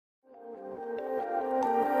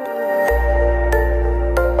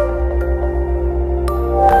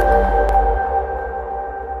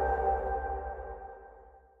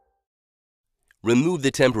remove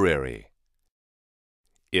the temporary.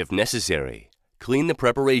 If necessary, clean the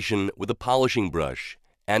preparation with a polishing brush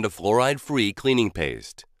and a fluoride-free cleaning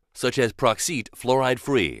paste, such as Proxite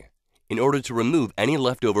fluoride-free, in order to remove any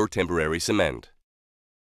leftover temporary cement.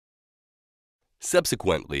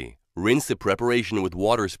 Subsequently, rinse the preparation with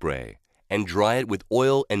water spray and dry it with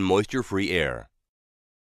oil and moisture-free air.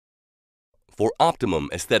 For optimum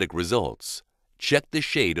aesthetic results, check the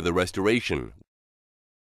shade of the restoration.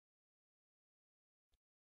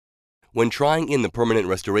 When trying in the permanent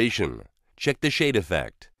restoration, check the shade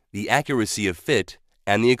effect, the accuracy of fit,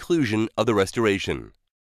 and the occlusion of the restoration.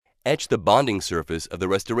 Etch the bonding surface of the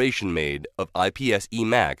restoration made of IPS-E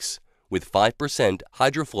Max with 5%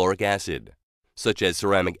 hydrofluoric acid, such as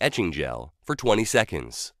ceramic etching gel, for 20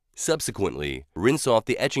 seconds. Subsequently, rinse off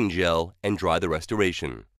the etching gel and dry the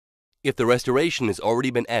restoration. If the restoration has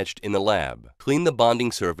already been etched in the lab, clean the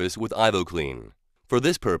bonding surface with IvoClean. For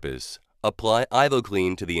this purpose, apply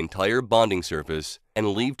IvoClean to the entire bonding surface and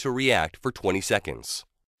leave to react for 20 seconds.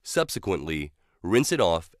 Subsequently, rinse it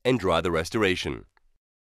off and dry the restoration.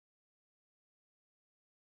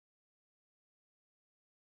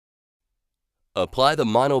 Apply the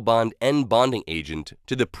Multilink N bonding agent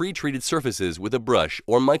to the pre-treated surfaces with a brush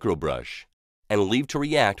or microbrush and leave to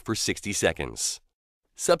react for 60 seconds.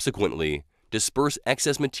 Subsequently, disperse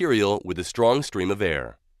excess material with a strong stream of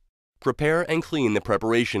air. Prepare and clean the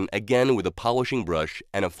preparation again with a polishing brush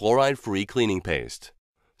and a fluoride-free cleaning paste,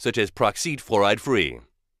 such as Proxite fluoride-free.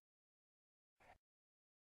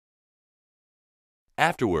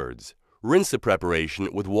 Afterwards, rinse the preparation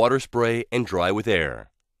with water spray and dry with air.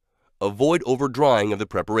 Avoid over-drying of the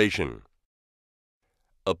preparation.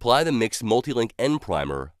 Apply the mixed Multilink N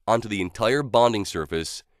primer onto the entire bonding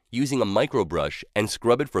surface using a microbrush and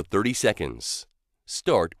scrub it for 30 seconds.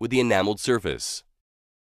 Start with the enameled surface.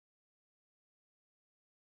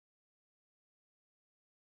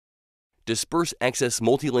 Disperse excess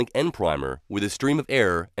Multilink N primer with a stream of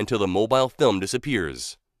air until the mobile film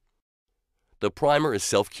disappears. The primer is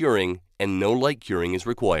self-curing and no light curing is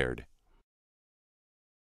required.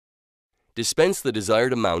 Dispense the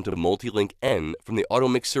desired amount of Multilink N from the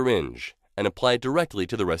auto-mix syringe and apply it directly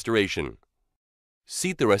to the restoration.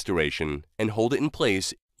 Seat the restoration and hold it in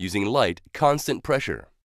place using light, constant pressure.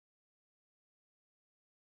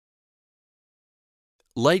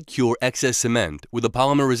 Light cure excess cement with a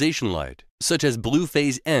polymerization light, such as Blue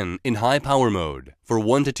Phase N in high power mode, for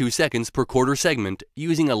 1 to 2 seconds per quarter segment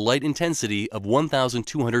using a light intensity of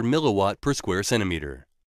 1,200 milliwatt per square centimeter.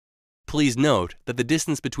 Please note that the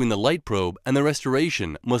distance between the light probe and the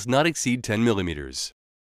restoration must not exceed 10 millimeters.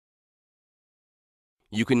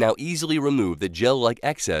 You can now easily remove the gel-like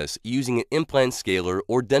excess using an implant scaler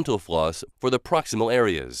or dental floss for the proximal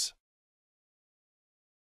areas.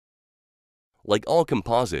 Like all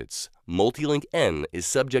composites, Multilink N is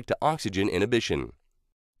subject to oxygen inhibition.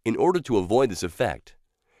 In order to avoid this effect,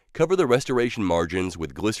 cover the restoration margins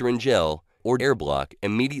with glycerin gel or air block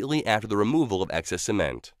immediately after the removal of excess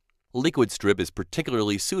cement. Liquid strip is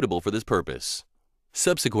particularly suitable for this purpose.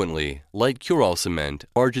 Subsequently, light cure-all cement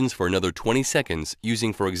margins for another 20 seconds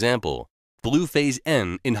using, for example, Blue Phase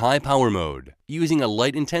N in high power mode, using a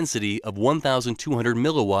light intensity of 1,200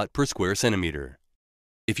 milliwatt per square centimeter.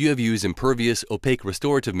 If you have used impervious opaque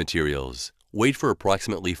restorative materials, wait for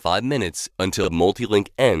approximately 5 minutes until Multilink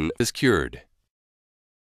N is cured.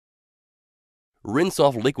 Rinse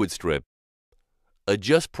off liquid strip.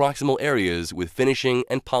 Adjust proximal areas with finishing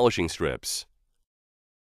and polishing strips.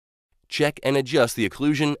 Check and adjust the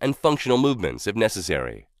occlusion and functional movements if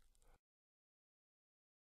necessary.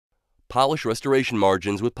 Polish restoration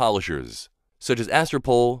margins with polishers, such as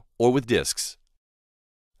Astropol or with discs.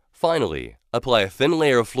 Finally, apply a thin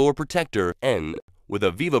layer of fluor protector N with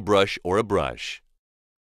a Viva brush or a brush.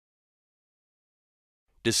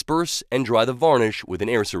 Disperse and dry the varnish with an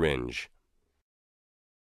air syringe.